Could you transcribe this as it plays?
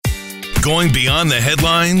Going beyond the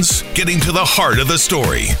headlines, getting to the heart of the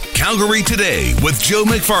story. Calgary Today with Joe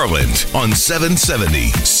McFarland on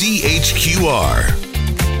 770 CHQR.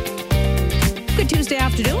 Good Tuesday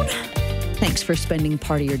afternoon. Thanks for spending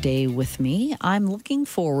part of your day with me. I'm looking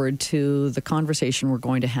forward to the conversation we're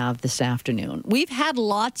going to have this afternoon. We've had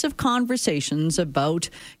lots of conversations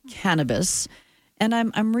about cannabis, and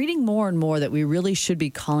I'm reading more and more that we really should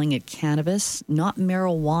be calling it cannabis, not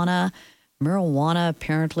marijuana. Marijuana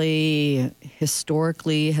apparently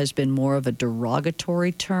historically has been more of a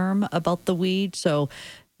derogatory term about the weed. So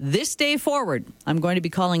this day forward, I'm going to be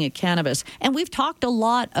calling it cannabis. And we've talked a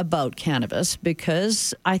lot about cannabis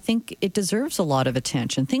because I think it deserves a lot of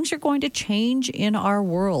attention. Things are going to change in our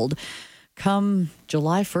world come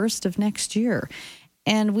July 1st of next year.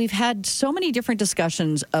 And we've had so many different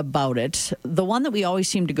discussions about it. The one that we always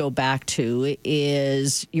seem to go back to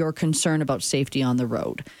is your concern about safety on the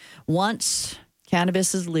road. Once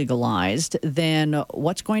cannabis is legalized, then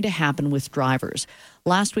what's going to happen with drivers?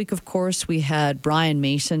 Last week, of course, we had Brian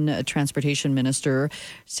Mason, a transportation minister,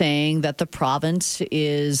 saying that the province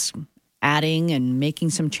is adding and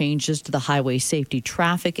making some changes to the Highway Safety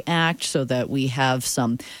Traffic Act so that we have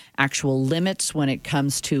some actual limits when it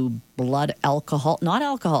comes to blood alcohol, not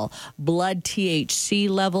alcohol, blood THC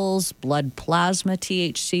levels, blood plasma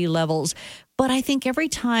THC levels. But I think every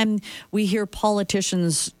time we hear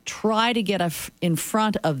politicians try to get in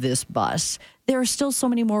front of this bus, there are still so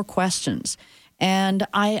many more questions. And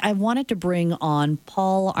I wanted to bring on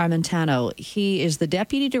Paul Armentano. He is the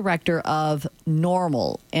Deputy Director of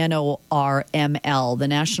NORML, NORML, the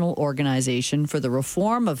National Organization for the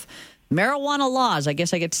Reform of Marijuana Laws. I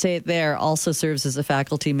guess I get to say it there. Also serves as a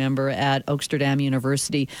faculty member at Oaksterdam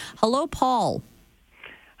University. Hello, Paul.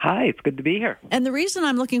 Hi, it's good to be here. And the reason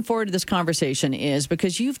I'm looking forward to this conversation is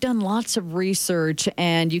because you've done lots of research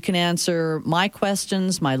and you can answer my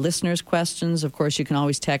questions, my listeners' questions. Of course, you can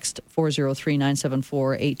always text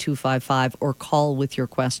 403-974-8255 or call with your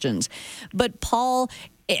questions. But Paul,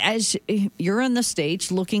 as you're in the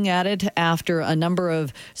States looking at it after a number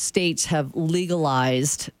of states have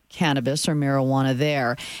legalized cannabis or marijuana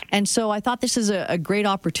there. And so I thought this is a great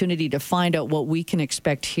opportunity to find out what we can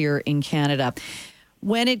expect here in Canada.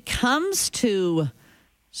 When it comes to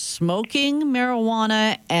smoking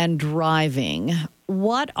marijuana and driving,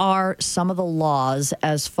 what are some of the laws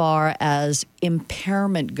as far as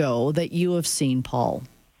impairment go that you have seen, Paul?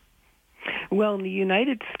 Well, in the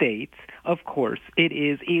United States, of course, it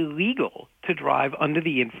is illegal to drive under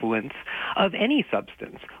the influence of any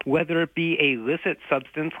substance, whether it be a licit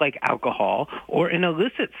substance like alcohol or an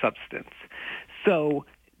illicit substance. So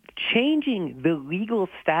changing the legal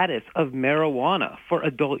status of marijuana for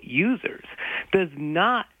adult users does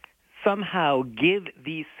not somehow give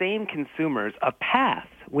these same consumers a pass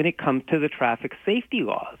when it comes to the traffic safety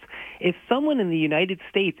laws. If someone in the United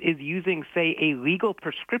States is using, say, a legal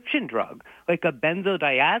prescription drug like a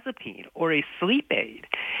benzodiazepine or a sleep aid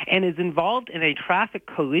and is involved in a traffic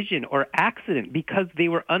collision or accident because they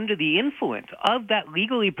were under the influence of that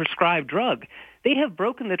legally prescribed drug, they have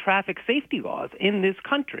broken the traffic safety laws in this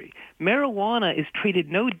country. Marijuana is treated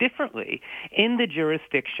no differently in the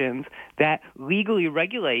jurisdictions that legally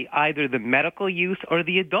regulate either the medical use or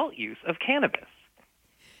the adult use of cannabis.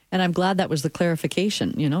 And I'm glad that was the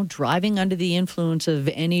clarification. You know, driving under the influence of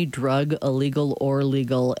any drug, illegal or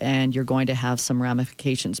legal, and you're going to have some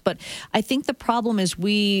ramifications. But I think the problem is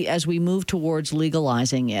as we move towards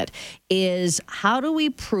legalizing it, is how do we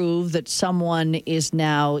prove that someone is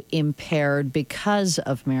now impaired because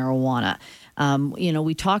of marijuana?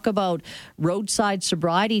 We talk about roadside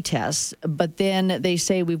sobriety tests, but then they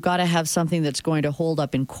say we've got to have something that's going to hold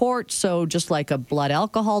up in court. So just like a blood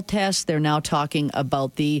alcohol test, they're now talking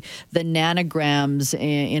about the nanograms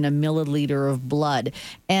in a milliliter of blood.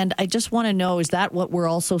 And I just want to know, is that what we're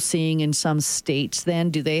also seeing in some states then?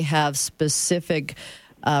 Do they have specific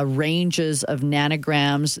ranges of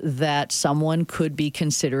nanograms that someone could be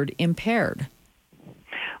considered impaired?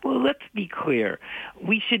 Well, let's be clear.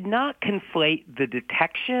 We should not conflate the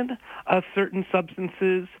detection of certain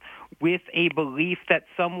substances with a belief that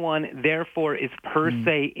someone, therefore, is per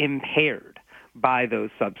se impaired by those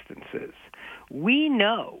substances. We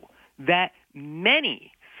know that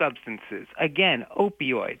many substances, again,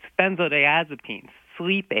 opioids, benzodiazepines,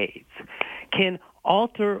 sleep aids, can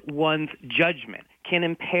alter one's judgment, can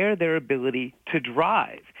impair their ability to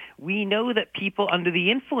drive. We know that people under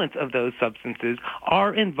the influence of those substances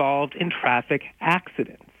are involved in traffic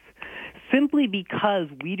accidents. Simply because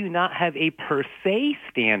we do not have a per se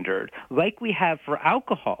standard like we have for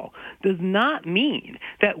alcohol does not mean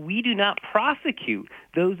that we do not prosecute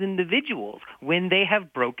those individuals when they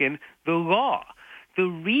have broken the law. The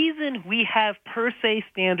reason we have per se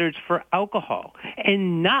standards for alcohol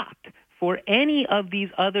and not for any of these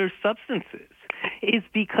other substances is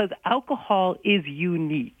because alcohol is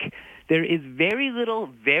unique. There is very little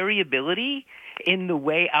variability in the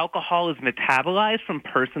way alcohol is metabolized from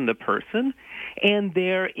person to person, and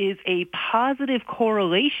there is a positive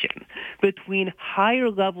correlation between higher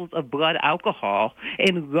levels of blood alcohol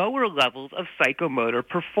and lower levels of psychomotor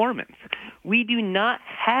performance. We do not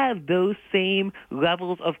have those same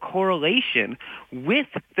levels of correlation with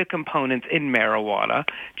the components in marijuana,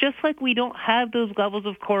 just like we don't have those levels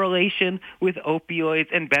of correlation with opioids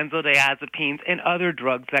and benzodiazepines and other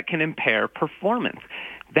drugs that can impair performance.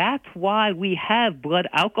 That's why we have blood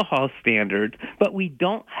alcohol standards, but we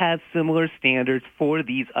don't have similar standards for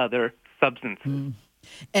these other substances.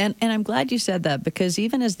 And I'm glad you said that, because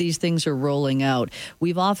even as these things are rolling out,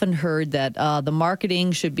 we've often heard that the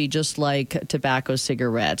marketing should be just like tobacco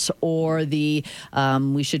cigarettes, or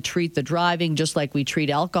we should treat the driving just like we treat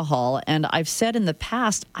alcohol. And I've said in the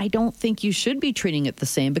past, I don't think you should be treating it the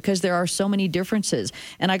same because there are so many differences.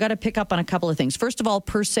 And I got to pick up on a couple of things. First of all,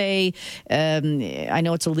 per se, I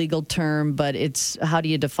know it's a legal term, but how do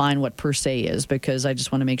you define what per se is? Because I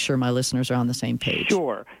just want to make sure my listeners are on the same page.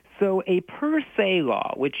 Sure. So a per se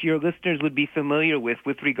law, which your listeners would be familiar with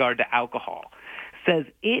regard to alcohol, says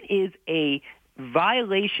it is a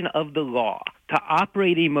violation of the law to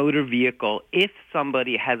operate a motor vehicle if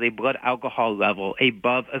somebody has a blood alcohol level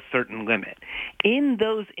above a certain limit. In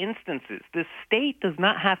those instances, the state does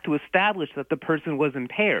not have to establish that the person was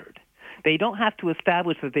impaired. They don't have to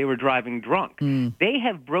establish that they were driving drunk. They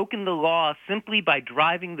have broken the law simply by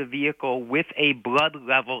driving the vehicle with a blood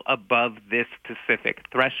level above this specific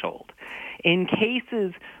threshold. In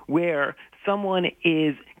cases where someone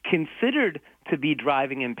is considered to be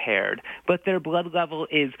driving impaired, but their blood level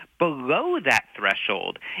is below that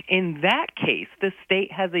threshold, in that case, the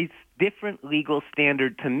state has a different legal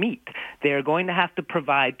standard to meet. They are going to have to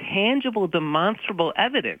provide tangible, demonstrable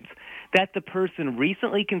evidence that the person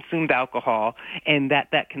recently consumed alcohol and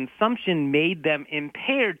that consumption made them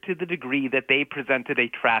impaired to the degree that they presented a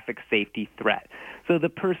traffic safety threat. So the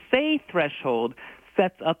per se threshold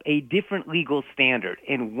sets up a different legal standard.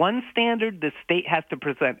 In one standard, the state has to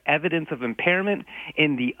present evidence of impairment.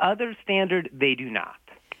 In the other standard, they do not.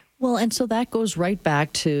 Well, and so that goes right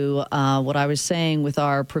back to what I was saying with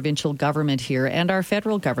our provincial government here and our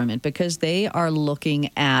federal government, because they are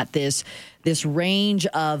looking at this range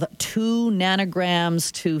of 2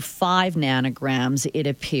 nanograms to 5 nanograms, it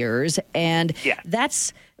appears. And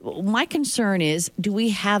that's my concern is, do we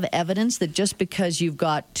have evidence that just because you've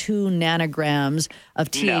got 2 nanograms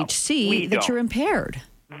of THC that you're impaired?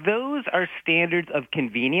 Those are standards of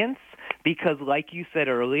convenience. Because like you said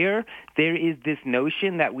earlier, there is this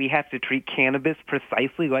notion that we have to treat cannabis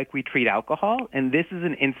precisely like we treat alcohol, and this is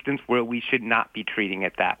an instance where we should not be treating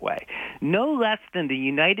it that way. No less than the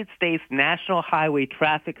United States National Highway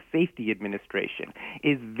Traffic Safety Administration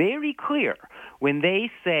is very clear when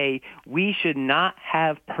they say we should not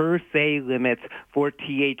have per se limits for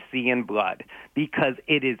THC in blood, because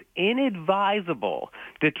it is inadvisable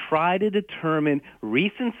to try to determine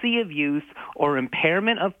recency of use or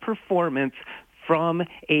impairment of performance from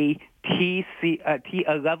a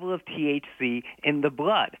level of THC in the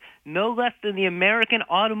blood. No less than the American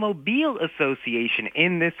Automobile Association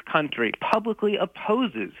in this country publicly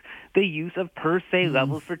opposes the use of per se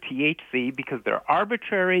levels for THC because they're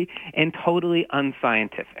arbitrary and totally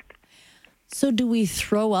unscientific. So do we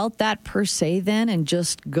throw out that per se then and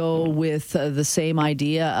just go with the same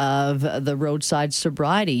idea of the roadside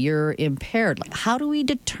sobriety? You're impaired. Like, how do we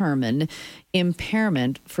determine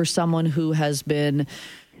impairment for someone who has been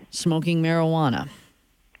smoking marijuana?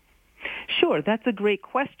 Sure, that's a great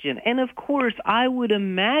question. And of course, I would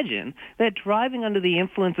imagine that driving under the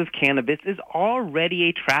influence of cannabis is already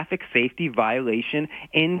a traffic safety violation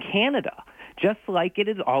in Canada, just like it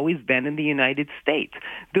has always been in the United States.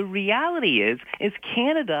 The reality is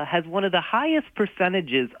Canada has one of the highest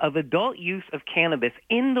percentages of adult use of cannabis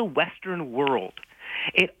in the Western world.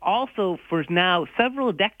 It also, for now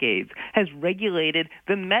several decades, has regulated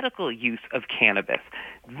the medical use of cannabis.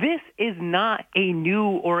 This is not a new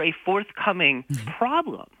or a forthcoming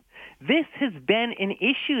problem. This has been an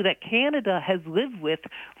issue that Canada has lived with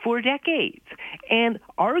for decades and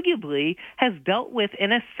arguably has dealt with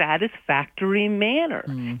in a satisfactory manner.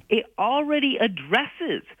 It already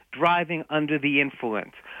addresses driving under the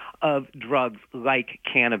influence. of drugs like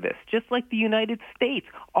cannabis, just like the United States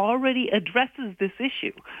already addresses this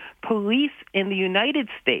issue. Police in the United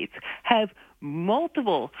States have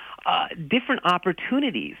multiple different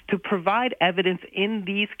opportunities to provide evidence in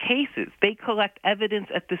these cases. They collect evidence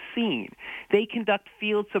at the scene. They conduct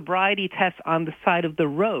field sobriety tests on the side of the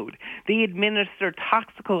road. They administer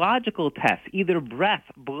toxicological tests, either breath,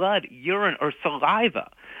 blood, urine, or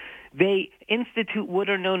saliva. They institute what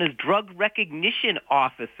are known as drug recognition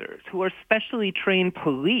officers, who are specially trained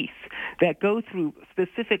police that go through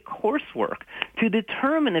specific coursework to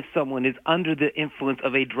determine if someone is under the influence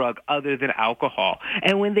of a drug other than alcohol.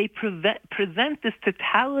 And when they present this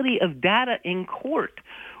totality of data in court,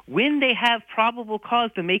 when they have probable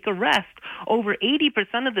cause to make arrest, over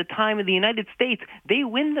 80% of the time in the United States, they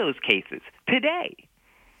win those cases today.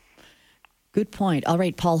 Good point. All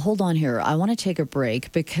right, Paul, hold on here. I want to take a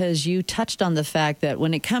break because you touched on the fact that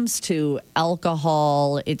when it comes to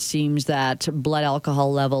alcohol, it seems that blood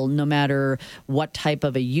alcohol level, no matter what type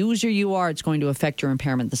of a user you are, it's going to affect your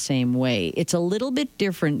impairment the same way. It's a little bit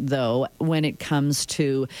different, though, when it comes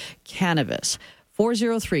to cannabis.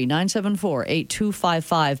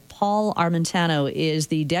 403-974-8255. Paul Armentano is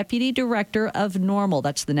the Deputy Director of NORML.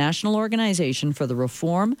 That's the National Organization for the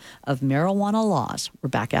Reform of Marijuana Laws. We're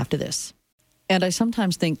back after this. And I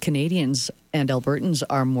sometimes think Canadians and Albertans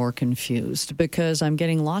are more confused because I'm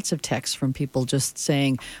getting lots of texts from people just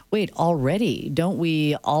saying, wait, already? Don't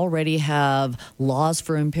we already have laws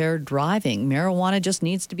for impaired driving? Marijuana just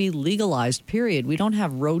needs to be legalized, period. We don't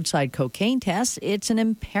have roadside cocaine tests. It's an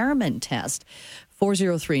impairment test.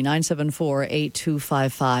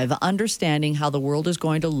 403-974-8255. Understanding how the world is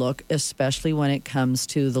going to look, especially when it comes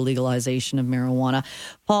to the legalization of marijuana.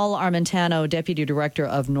 Paul Armentano, Deputy Director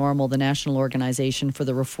of NORML, the National Organization for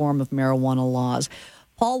the Reform of Marijuana Laws.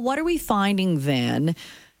 Paul, what are we finding then?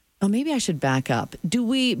 Oh, maybe I should back up.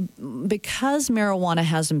 Because marijuana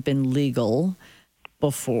hasn't been legal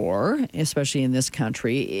before, especially in this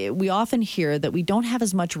country, we often hear that we don't have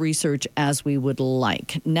as much research as we would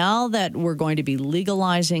like. Now that we're going to be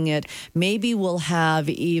legalizing it, maybe we'll have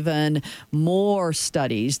even more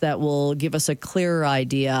studies that will give us a clearer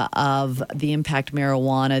idea of the impact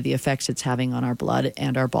marijuana, the effects it's having on our blood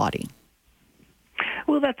and our body.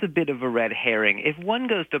 Well, that's a bit of a red herring. If one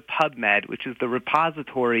goes to PubMed, which is the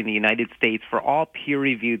repository in the United States for all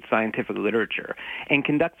peer-reviewed scientific literature, and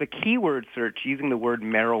conducts a keyword search using the word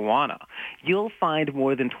marijuana, you'll find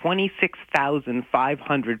more than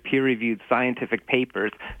 26,500 peer-reviewed scientific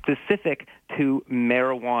papers specific to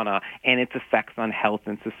marijuana and its effects on health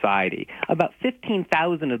and society. About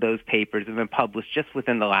 15,000 of those papers have been published just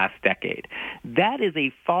within the last decade. That is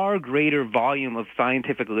a far greater volume of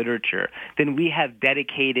scientific literature than we have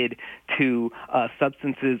dedicated to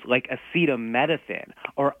substances like acetaminophen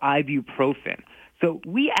or ibuprofen. So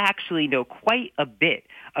we actually know quite a bit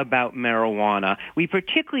about marijuana. We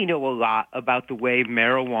particularly know a lot about the way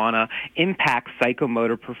marijuana impacts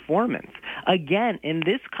psychomotor performance. Again, in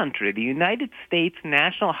this country, the United States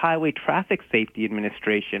National Highway Traffic Safety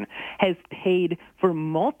Administration has paid for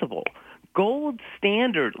multiple gold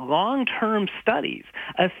standard long-term studies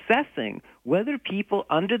assessing whether people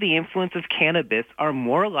under the influence of cannabis are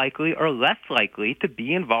more likely or less likely to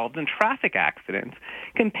be involved in traffic accidents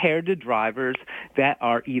compared to drivers that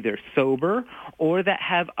are either sober or that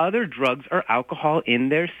have other drugs or alcohol in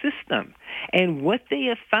their system. And what they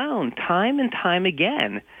have found time and time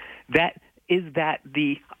again is that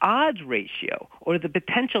the odds ratio or the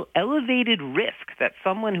potential elevated risk that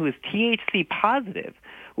someone who is THC positive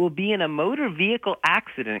will be in a motor vehicle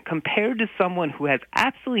accident compared to someone who has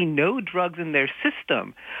absolutely no drugs in their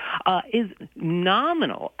system is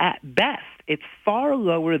nominal at best. It's far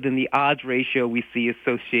lower than the odds ratio we see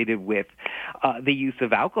associated with the use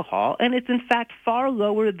of alcohol, and it's in fact far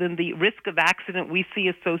lower than the risk of accident we see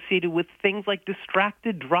associated with things like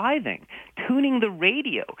distracted driving, tuning the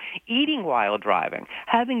radio, eating while driving,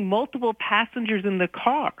 having multiple passengers in the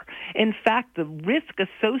car. In fact, the risk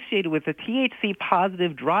associated with a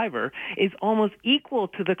THC-positive driver is almost equal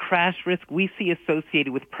to the crash risk we see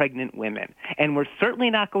associated with pregnant women, and we're certainly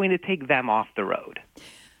not going to take them off the road.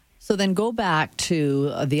 So then go back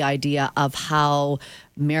to the idea of how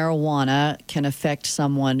marijuana can affect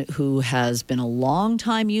someone who has been a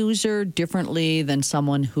long-time user differently than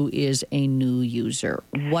someone who is a new user.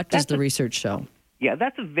 What does the research show? Yeah,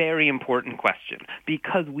 that's a very important question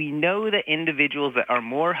because we know that individuals that are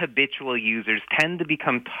more habitual users tend to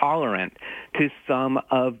become tolerant to some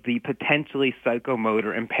of the potentially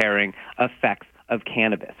psychomotor impairing effects of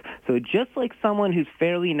cannabis. So just like someone who's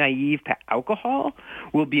fairly naive to alcohol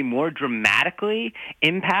will be more dramatically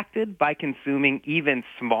impacted by consuming even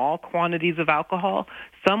small quantities of alcohol,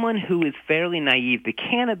 someone who is fairly naive to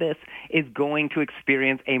cannabis is going to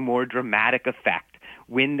experience a more dramatic effect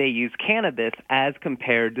when they use cannabis as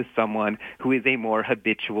compared to someone who is a more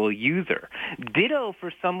habitual user. Ditto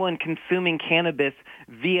for someone consuming cannabis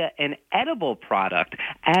via an edible product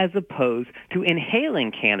as opposed to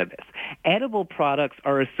inhaling cannabis. Edible products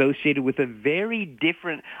are associated with a very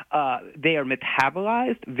different, they are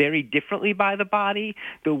metabolized very differently by the body.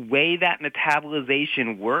 The way that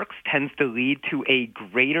metabolization works tends to lead to a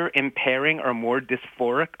greater impairing or more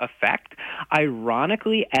dysphoric effect.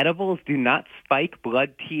 Ironically, edibles do not spike blood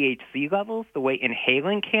THC levels the way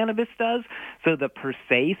inhaling cannabis does. So the per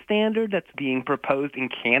se standard that's being proposed in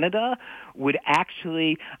Canada would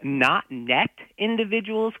actually not net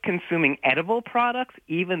individuals consuming edible products,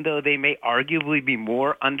 even though they may arguably be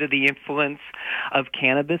more under the influence of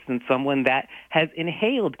cannabis than someone that has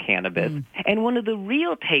inhaled cannabis. And one of the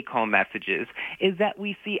real take-home messages is that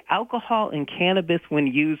we see alcohol and cannabis, when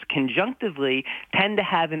used conjunctively, tend to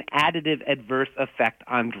have an additive adverse effect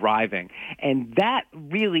on driving. And that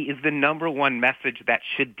really is the number one message that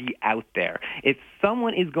should be out there. If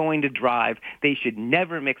someone is going to drive, they should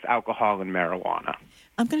never mix alcohol and marijuana.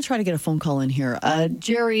 I'm going to try to get a phone call in here.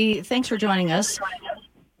 Jerry, thanks for joining us.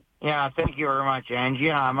 Yeah, thank you very much,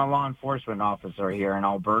 Angie. I'm a law enforcement officer here in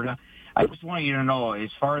Alberta. I just want you to know,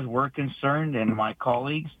 as far as we're concerned and my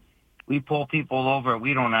colleagues, we pull people over.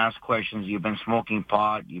 We don't ask questions. You've been smoking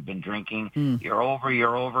pot. You've been drinking. You're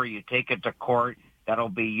over. You take it to court. That'll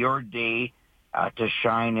be your day to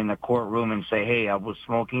shine in the courtroom and say, hey, I was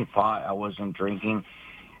smoking pot. I wasn't drinking.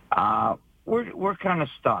 We're kind of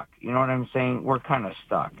stuck. You know what I'm saying? We're kind of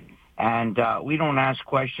stuck. And we don't ask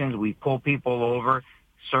questions. We pull people over.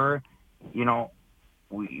 Sir, you know,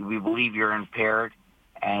 we believe you're impaired,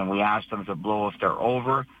 and we ask them to blow if they're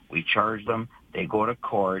over. We charge them. They go to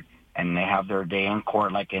court, and they have their day in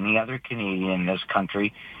court like any other Canadian in this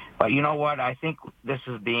country. But you know what? I think this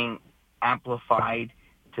is being amplified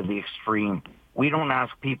to the extreme. We don't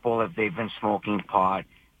ask people if they've been smoking pot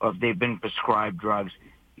or if they've been prescribed drugs.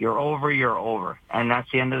 You're over, and that's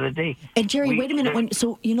the end of the day. And Jerry, wait a minute.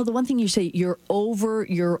 So you know the one thing you say, you're over.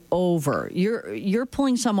 You're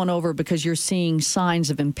pulling someone over because you're seeing signs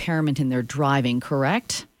of impairment in their driving,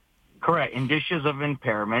 correct? Correct. Indicias of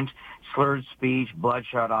impairment, slurred speech,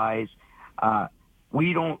 bloodshot eyes.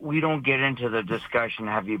 We don't get into the discussion.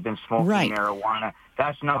 Have you been smoking marijuana?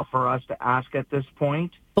 That's not for us to ask at this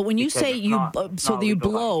point. But when you say you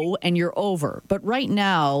blow and you're over, but right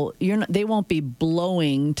now they won't be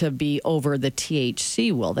blowing to be over the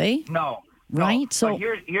THC, will they? No. Right. No. So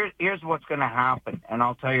here's what's going to happen, and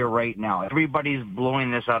I'll tell you right now. Everybody's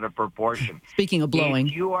blowing this out of proportion. Speaking of blowing,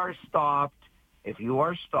 if you are stopped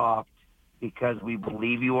because we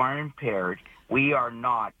believe you are impaired, we are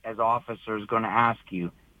not, as officers, going to ask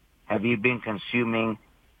you, have you been consuming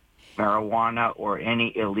marijuana or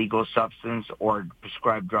any illegal substance or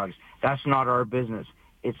prescribed drugs? That's not our business.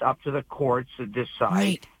 It's up to the courts to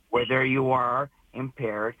decide whether you are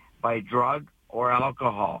impaired by drug or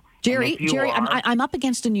alcohol. Jerry, I'm up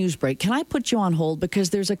against a news break. Can I put you on hold?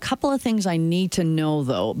 Because there's a couple of things I need to know,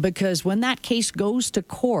 though, because when that case goes to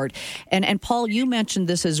court, and Paul, you mentioned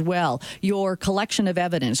this as well, your collection of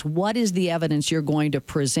evidence, what is the evidence you're going to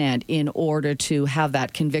present in order to have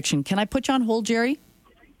that conviction? Can I put you on hold, Jerry?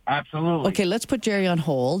 Absolutely. Okay, let's put Jerry on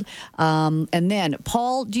hold. And then,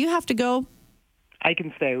 Paul, do you have to go? I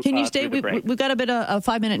can stay. Can you stay? We've got a bit of a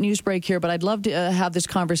 5-minute news break here, but I'd love to have this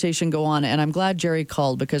conversation go on. And I'm glad Jerry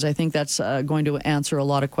called because I think that's going to answer a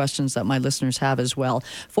lot of questions that my listeners have as well.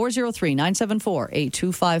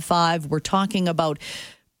 403-974-8255. We're talking about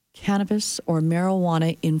cannabis or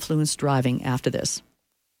marijuana-influenced driving after this.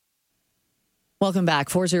 Welcome back.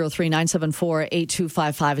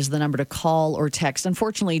 403-974-8255 is the number to call or text.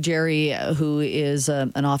 Unfortunately, Jerry, who is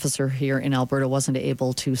an officer here in Alberta, wasn't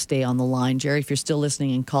able to stay on the line. Jerry, if you're still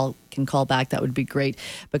listening and can call back, that would be great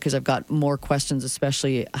because I've got more questions,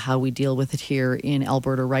 especially how we deal with it here in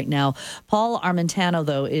Alberta right now. Paul Armentano,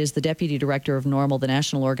 though, is the Deputy Director of NORML, the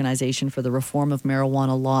National Organization for the Reform of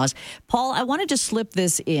Marijuana Laws. Paul, I wanted to slip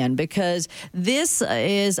this in because this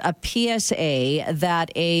is a PSA that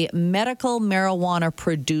a medical marijuana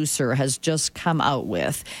producer has just come out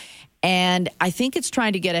with. And I think it's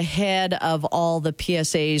trying to get ahead of all the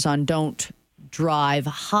PSAs on don't drive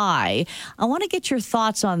high. I want to get your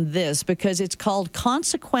thoughts on this because it's called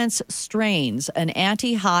Consequence Strains, an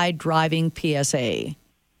anti-high driving PSA.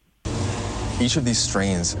 Each of these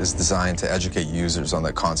strains is designed to educate users on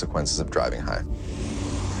the consequences of driving high.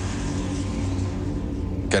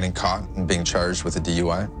 getting caught and being charged with a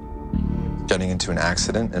DUI, getting into an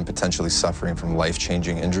accident and potentially suffering from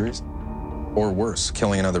life-changing injuries, or worse,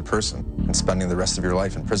 killing another person and spending the rest of your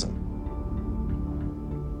life in prison.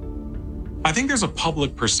 I think there's a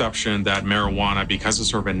public perception that marijuana, because it's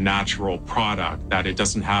sort of a natural product, that it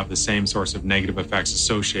doesn't have the same sorts of negative effects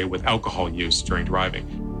associated with alcohol use during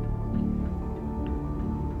driving.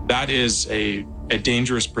 That is a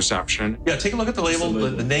dangerous perception. Yeah, take a look at the label,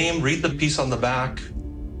 the name, read the piece on the back.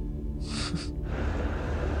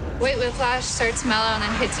 White whiplash starts mellow and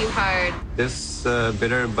then hits you hard. This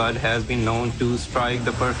bitter bud has been known to strike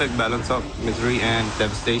the perfect balance of misery and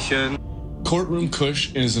devastation. Courtroom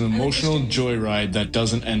Kush is an emotional joyride that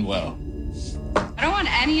doesn't end well. I don't want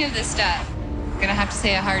any of this stuff. I'm gonna have to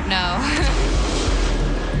say a hard no.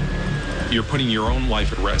 You're putting your own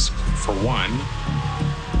life at risk, for one.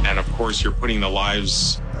 And of course, you're putting the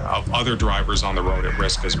lives of other drivers on the road at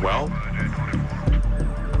risk as well.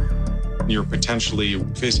 You're potentially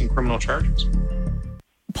facing criminal charges.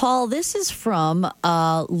 Paul, this is from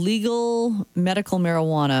a legal medical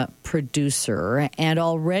marijuana producer, and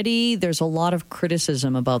already there's a lot of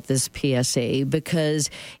criticism about this PSA because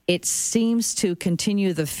it seems to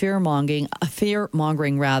continue the fear-mongering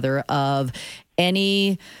of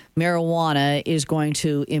any marijuana is going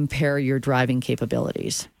to impair your driving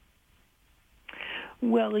capabilities.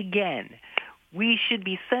 Well, again, we should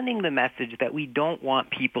be sending the message that we don't want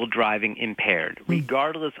people driving impaired,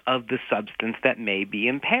 regardless of the substance that may be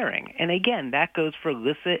impairing. And again, that goes for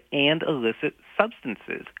licit and illicit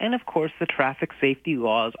substances. And of course, the traffic safety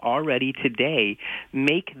laws already today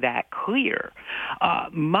make that clear.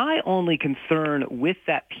 My only concern with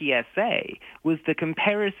that PSA was the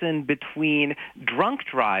comparison between drunk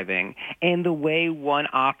driving and the way one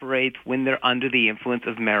operates when they're under the influence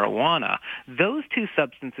of marijuana. Those two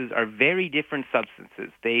substances are very different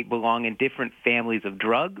substances. They belong in different families of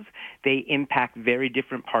drugs. They impact very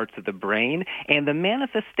different parts of the brain. And the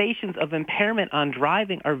manifestations of impairment on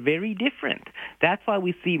driving are very different. That's why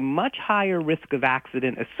we see much higher risk of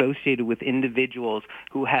accident associated with individuals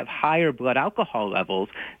who have higher blood alcohol levels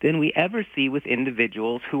than we ever see with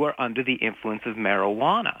individuals who are under the influence of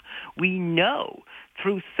marijuana. We know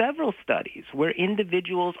through several studies where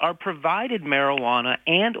individuals are provided marijuana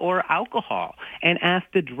and or alcohol and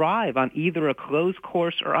asked to drive on either a closed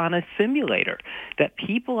course or on a simulator, that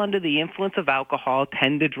people under the influence of alcohol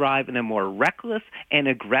tend to drive in a more reckless and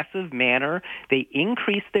aggressive manner. They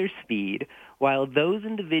increase their speed, while those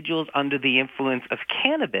individuals under the influence of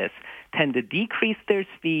cannabis tend to decrease their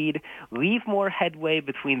speed, leave more headway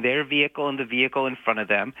between their vehicle and the vehicle in front of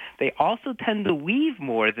them. They also tend to weave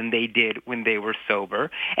more than they did when they were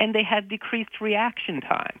sober, and they have decreased reaction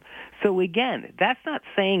time. So again, that's not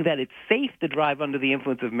saying that it's safe to drive under the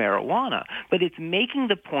influence of marijuana, but it's making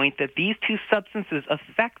the point that these two substances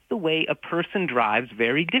affect the way a person drives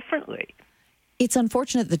very differently. It's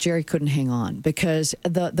unfortunate that Jerry couldn't hang on because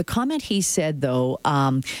the comment he said, though,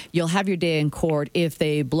 you'll have your day in court. If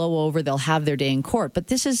they blow over, they'll have their day in court.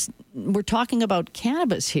 But we're talking about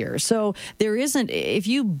cannabis here. So there isn't, if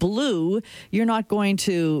you blew, you're not going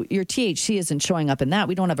to, your THC isn't showing up in that.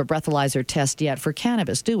 We don't have a breathalyzer test yet for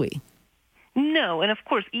cannabis, do we? No, and of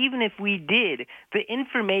course, even if we did, the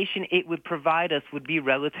information it would provide us would be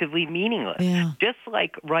relatively meaningless. Yeah. Just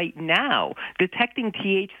like right now, detecting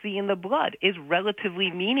THC in the blood is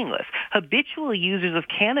relatively meaningless. Habitual users of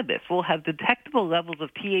cannabis will have detectable levels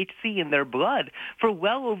of THC in their blood for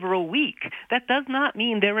well over a week. That does not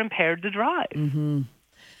mean they're impaired to drive. Mm-hmm.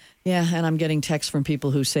 Yeah, and I'm getting texts from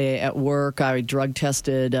people who say at work, I drug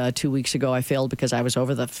tested 2 weeks ago. I failed because I was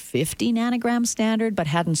over the 50 nanogram standard, but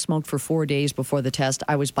hadn't smoked for 4 days before the test.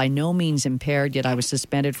 I was by no means impaired, yet I was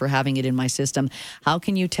suspended for having it in my system. How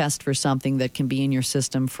can you test for something that can be in your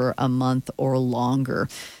system for a month or longer?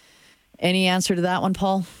 Any answer to that one,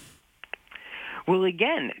 Paul? Well,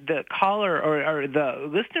 again, the caller or the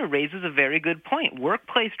listener raises a very good point.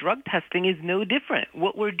 Workplace drug testing is no different.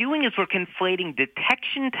 What we're doing is we're conflating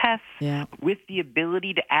detection tests with the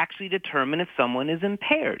ability to actually determine if someone is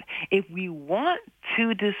impaired. If we want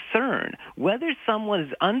to discern whether someone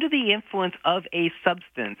is under the influence of a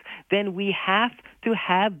substance, then we have to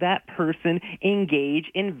have that person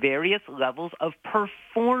engage in various levels of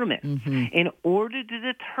performance in order to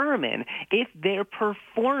determine if their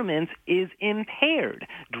performance is impaired.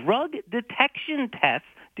 Drug detection tests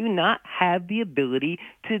do not have the ability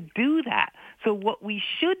to do that. So what we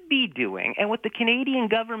should be doing, and what the Canadian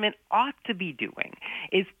government ought to be doing,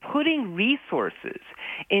 is putting resources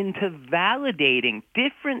into validating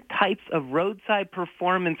different types of roadside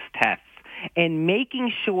performance tests and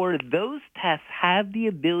making sure those tests have the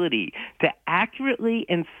ability to accurately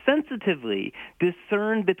and sensitively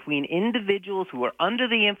discern between individuals who are under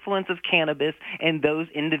the influence of cannabis and those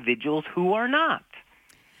individuals who are not.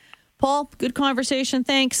 Paul, good conversation.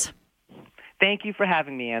 Thanks. Thank you for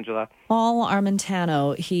having me, Angela. Paul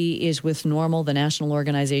Armentano, he is with NORML, the National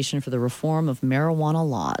Organization for the Reform of Marijuana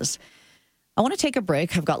Laws. I want to take a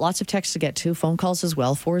break. I've got lots of texts to get to, phone calls as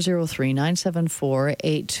well,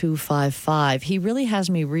 403-974-8255. He really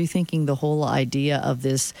has me rethinking the whole idea of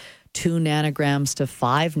this 2 nanograms to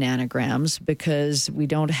 5 nanograms because we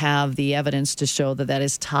don't have the evidence to show that that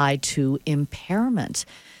is tied to impairment.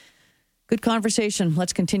 Good conversation.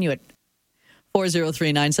 Let's continue it.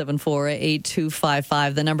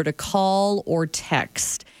 403-974-8255, the number to call or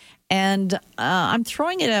text. And I'm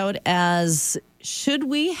throwing it out as, should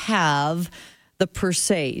we have the per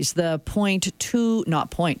se's, the 2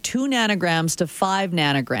 nanograms to 5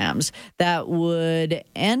 nanograms that would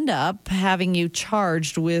end up having you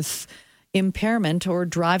charged with impairment or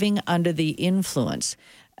driving under the influence?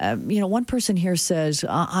 One person here says,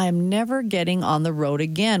 I'm never getting on the road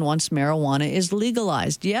again once marijuana is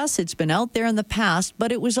legalized. Yes, it's been out there in the past,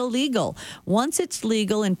 but it was illegal. Once it's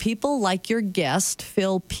legal and people like your guest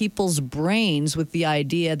fill people's brains with the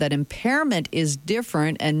idea that impairment is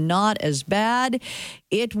different and not as bad,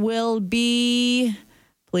 it will be,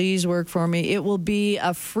 please work for me, it will be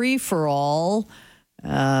a free-for-all.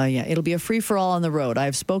 It'll be a free-for-all on the road.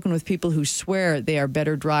 I've spoken with people who swear they are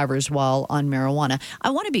better drivers while on marijuana. I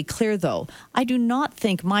want to be clear, though. I do not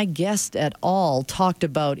think my guest at all talked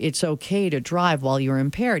about it's okay to drive while you're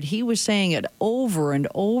impaired. He was saying it over and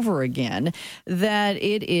over again that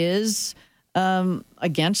it is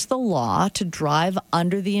against the law to drive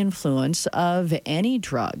under the influence of any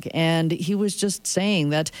drug. And he was just saying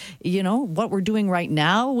that, what we're doing right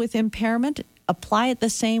now with impairment, apply it the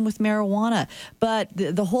same with marijuana. But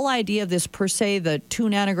the whole idea of this per se, the 2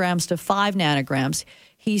 nanograms to 5 nanograms,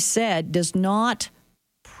 he said, does not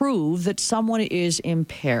prove that someone is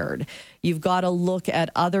impaired. You've got to look at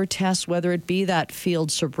other tests, whether it be that field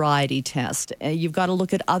sobriety test. You've got to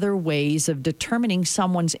look at other ways of determining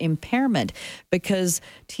someone's impairment because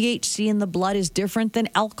THC in the blood is different than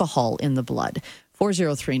alcohol in the blood.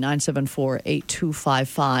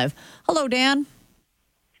 403-974-8255. Hello, Dan.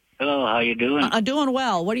 Hello, how you doing? I'm doing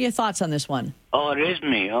well. What are your thoughts on this one? Oh, it is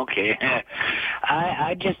me. Okay.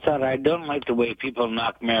 I just thought I don't like the way people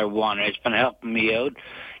knock marijuana. It's been helping me out,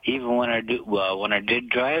 even when I did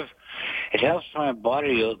drive. It helps my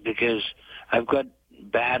body out because I've got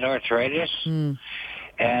bad arthritis, and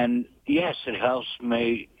yes, it helps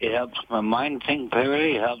me. It helps my mind think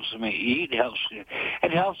clearly. It helps me eat.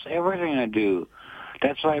 It helps everything I do.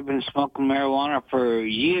 That's why I've been smoking marijuana for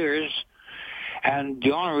years. And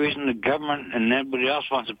the only reason the government and everybody else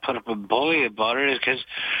wants to put up a bully about it is because,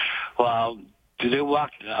 I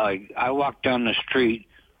walk down the street,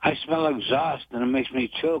 I smell exhaust, and it makes me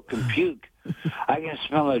choke and puke. I can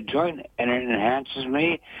smell a joint, and it enhances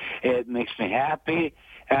me. It makes me happy,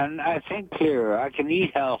 and I think clearer. I can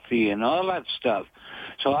eat healthy and all that stuff.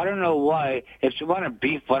 So I don't know why. If you want to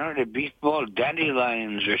beef, why don't they beef bowl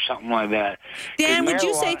dandelions or something like that? Dan, would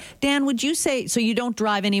you say, so you don't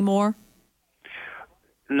drive anymore?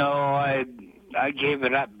 No, I gave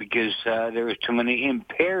it up because there was too many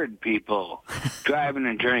impaired people driving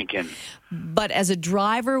and drinking. But as a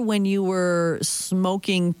driver, when you were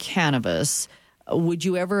smoking cannabis, would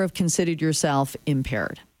you ever have considered yourself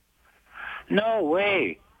impaired? No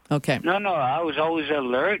way. Okay. No, I was always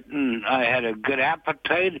alert, and I had a good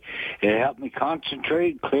appetite. It helped me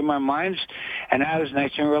concentrate, clear my mind, and I was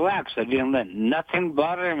nice and relaxed. I didn't let nothing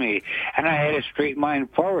bother me, and I had a straight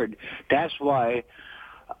mind forward. That's why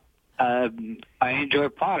I enjoy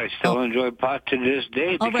pot. I still enjoy pot to this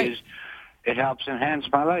day because it helps enhance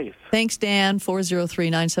my life. Thanks, Dan.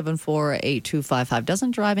 403-974-8255.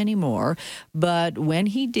 Doesn't drive anymore, but when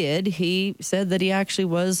he did, he said that he actually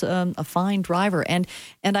was a fine driver. And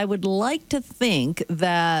I would like to think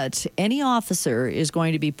that any officer is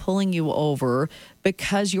going to be pulling you over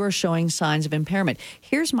because you're showing signs of impairment.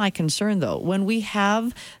 Here's my concern, though. When we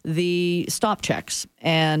have the stop checks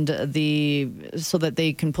and so that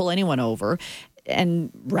they can pull anyone over and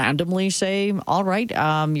randomly say, all right,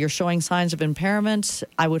 you're showing signs of impairment,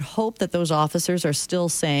 I would hope that those officers are still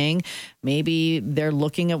saying maybe they're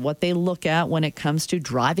looking at what they look at when it comes to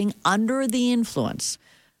driving under the influence.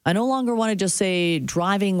 I no longer want to just say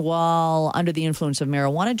driving while under the influence of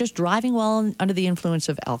marijuana, just driving while under the influence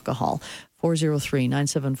of alcohol.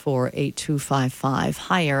 403-974-8255.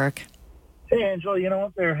 Hi, Eric. Hey, Angela, you know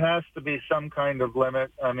what? There has to be some kind of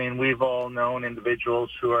limit. I mean, we've all known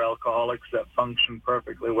individuals who are alcoholics that function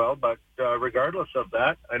perfectly well, but regardless of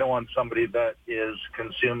that, I don't want somebody that is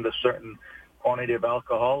consumed a certain quantity of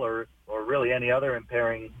alcohol or really any other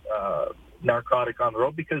impairing narcotic on the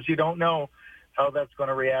road, because you don't know how that's going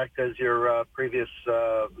to react, as your previous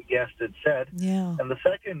guest had said. Yeah. And the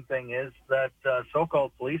second thing is that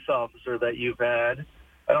so-called police officer that you've had,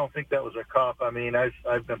 I don't think that was a cop. I mean,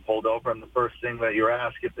 I've been pulled over, and the first thing that you're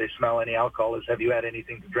asked if they smell any alcohol is, have you had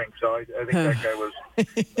anything to drink? So I think that guy was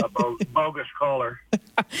a bogus caller.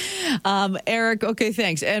 Eric, okay,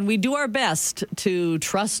 thanks. And we do our best to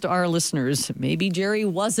trust our listeners. Maybe Jerry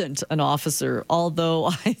wasn't an officer, although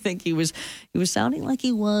I think he was sounding like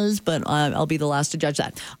he was, but I'll be the last to judge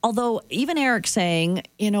that. Although even Eric saying,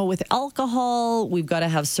 with alcohol, we've got to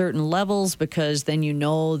have certain levels because then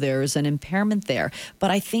there's an impairment there.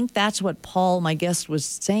 But I think that's what Paul, my guest, was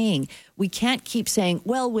saying. We can't keep saying,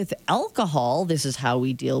 well, with alcohol, this is how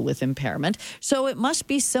we deal with impairment. So it must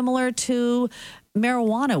be similar to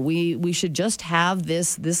marijuana. We should just have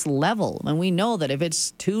this level. And we know that if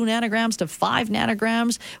it's 2 nanograms to 5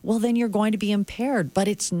 nanograms, well, then you're going to be impaired. But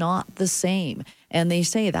it's not the same. And they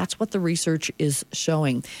say that's what the research is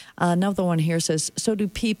showing. Another one here says, so do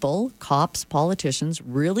people, cops, politicians,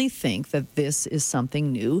 really think that this is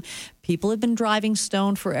something new? People have been driving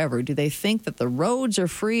stoned forever. Do they think that the roads are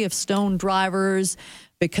free of stoned drivers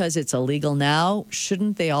because it's illegal now?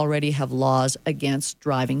 Shouldn't they already have laws against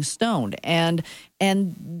driving stoned? And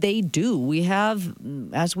they do. We have,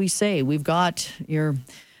 as we say, we've got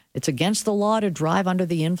it's against the law to drive under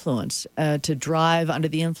the influence,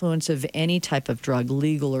 of any type of drug,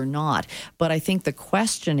 legal or not. But I think the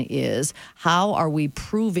question is, how are we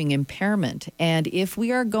proving impairment? And if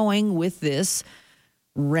we are going with this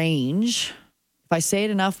range, if I say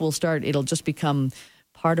it enough, it'll just become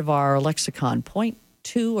part of our lexicon.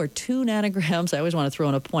 0.2 or 2 nanograms. I always want to throw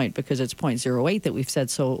in a point because it's 0.08 that we've said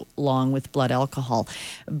so long with blood alcohol.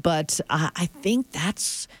 But I think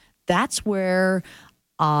that's where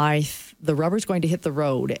the rubber's going to hit the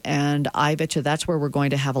road, and I bet you that's where we're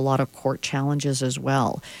going to have a lot of court challenges as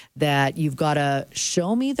well, that you've got to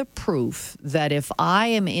show me the proof that if I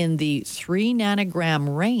am in the 3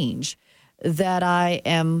 nanogram range, that I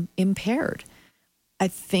am impaired. I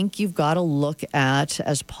think you've got to look at,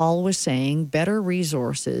 as Paul was saying, better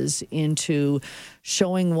resources into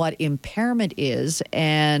showing what impairment is,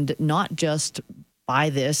 and not just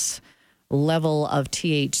by this level of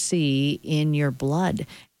THC in your blood.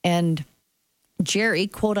 And Jerry,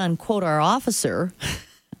 quote unquote, our officer,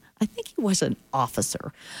 I think he was an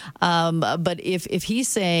officer. But if he's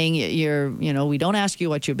saying we don't ask you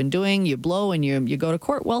what you've been doing, you blow and you go to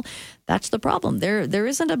court, well, that's the problem. There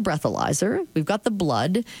isn't a breathalyzer. We've got the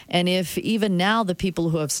blood. And if even now the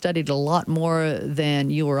people who have studied a lot more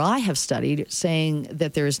than you or I have studied, saying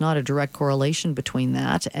that there is not a direct correlation between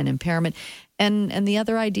that and impairment, and the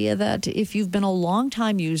other idea that if you've been a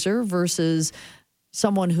long-time user versus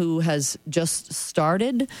someone who has just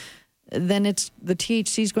started, then the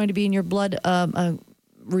THC is going to be in your blood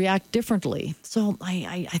react differently. So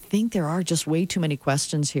I think there are just way too many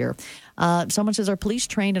questions here. Someone says, are police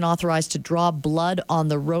trained and authorized to draw blood on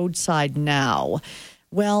the roadside now?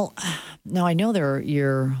 Well, now I know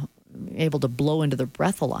you're able to blow into the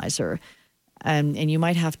breathalyzer. And you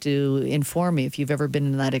might have to inform me if you've ever been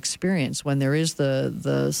in that experience when there is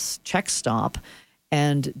the check stop.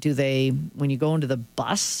 And when you go into the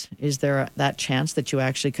bus, is there that chance that you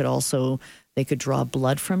actually they could draw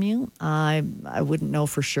blood from you? I wouldn't know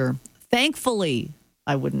for sure. Thankfully,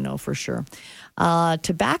 I wouldn't know for sure.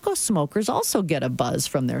 Tobacco smokers also get a buzz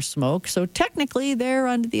from their smoke. So technically, they're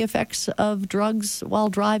under the effects of drugs while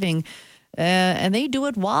driving. And they do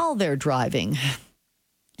it while they're driving.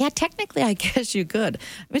 Yeah, technically, I guess you could.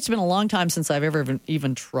 It's been a long time since I've ever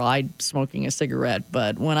even tried smoking a cigarette.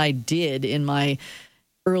 But when I did in my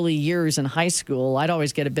early years in high school, I'd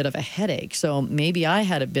always get a bit of a headache. So maybe I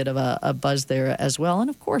had a bit of a buzz there as well. And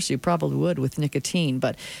of course, you probably would with nicotine.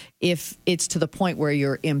 But if it's to the point where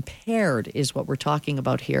you're impaired is what we're talking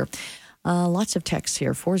about here. Lots of texts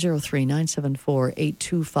here,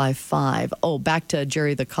 403-974-8255. Oh, back to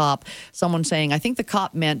Jerry the cop. Someone saying, I think the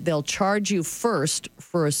cop meant they'll charge you first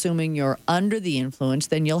for assuming you're under the influence,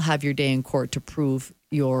 then you'll have your day in court to prove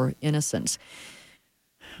your innocence.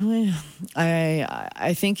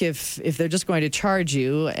 I think if they're just going to charge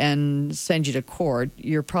you and send you to court,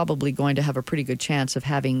 you're probably going to have a pretty good chance of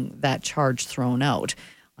having that charge thrown out.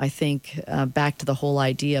 I think back to the whole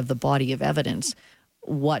idea of the body of evidence.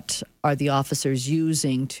 What are the officers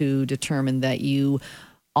using to determine that you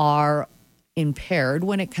are impaired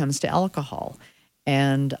when it comes to alcohol?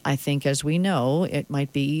 And I think, as we know, it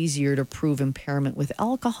might be easier to prove impairment with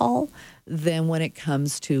alcohol than when it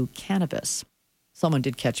comes to cannabis. Someone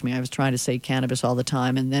did catch me. I was trying to say cannabis all the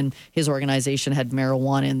time, and then his organization had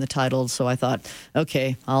marijuana in the title, so I thought,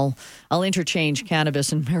 okay, I'll interchange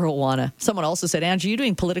cannabis and marijuana. Someone also said, Angie, you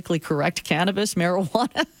doing politically correct cannabis,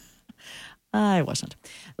 marijuana? I wasn't.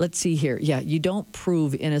 Let's see here. Yeah, you don't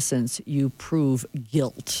prove innocence, you prove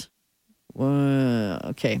guilt.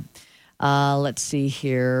 Okay. Let's see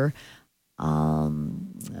here.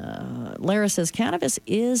 Lara says, cannabis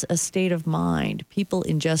is a state of mind. People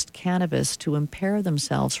ingest cannabis to impair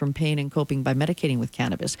themselves from pain and coping by medicating with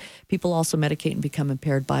cannabis. People also medicate and become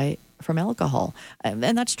impaired from alcohol. And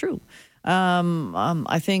that's true.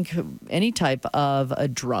 I think any type of a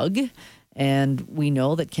drug, and we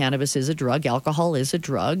know that cannabis is a drug, alcohol is a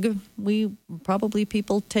drug.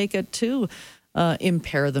 People take it too.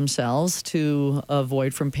 Impair themselves to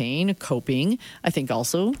avoid from pain, coping. I think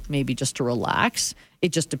also maybe just to relax.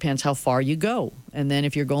 It just depends how far you go. And then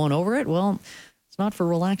if you're going over it, well, it's not for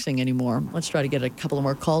relaxing anymore. Let's try to get a couple of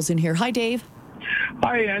more calls in here. Hi, Dave.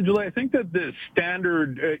 Hi, Angela. I think that the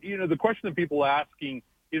standard, the question that people are asking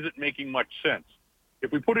isn't making much sense.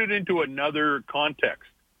 If we put it into another context,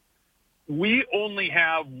 we only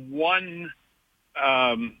have one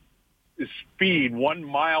speed, 1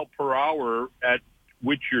 mile per hour at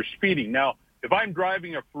which you're speeding. Now, if I'm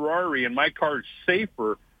driving a Ferrari and my car's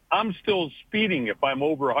safer, I'm still speeding if I'm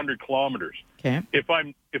over 100 kilometers. Okay. If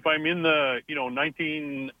I'm in the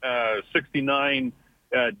 1969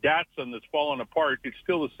 Datsun that's fallen apart, it's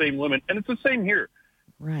still the same limit, and it's the same here.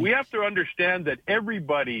 Right. We have to understand that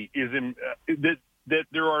everybody is in that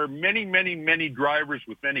there are many, many, many drivers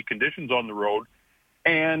with many conditions on the road,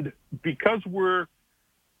 and because we're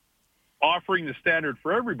offering the standard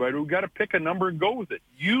for everybody, we've got to pick a number and go with it.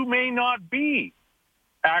 You may not be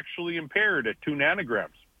actually impaired at 2 nanograms,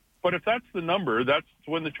 but if that's the number, that's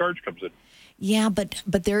when the charge comes in. Yeah, but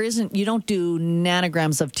there isn't, you don't do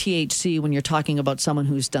nanograms of THC when you're talking about someone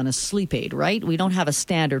who's done a sleep aid, right? We don't have a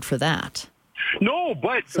standard for that. No,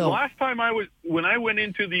 but the last time when I went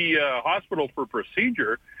into the hospital for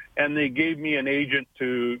procedure, and they gave me an agent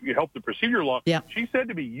to help the procedure along, she said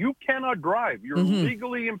to me, you cannot drive. You're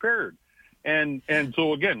legally impaired. And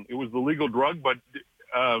so, again, it was the legal drug, but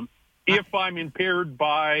if I'm impaired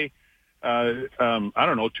by,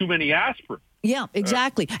 too many aspirin. Yeah,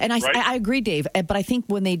 exactly. And I agree, Dave. But I think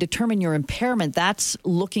when they determine your impairment, that's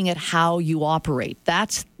looking at how you operate.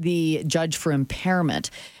 That's the judge for impairment.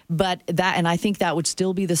 And I think that would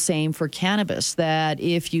still be the same for cannabis, that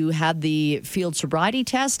if you had the field sobriety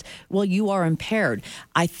test, well, you are impaired.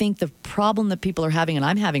 I think the problem that people are having, and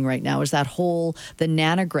I'm having right now, is the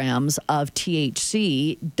nanograms of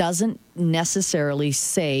THC doesn't necessarily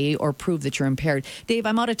say or prove that you're impaired. Dave,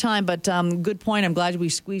 I'm out of time, but good point. I'm glad we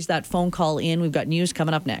squeezed that phone call in. We've got news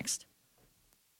coming up next.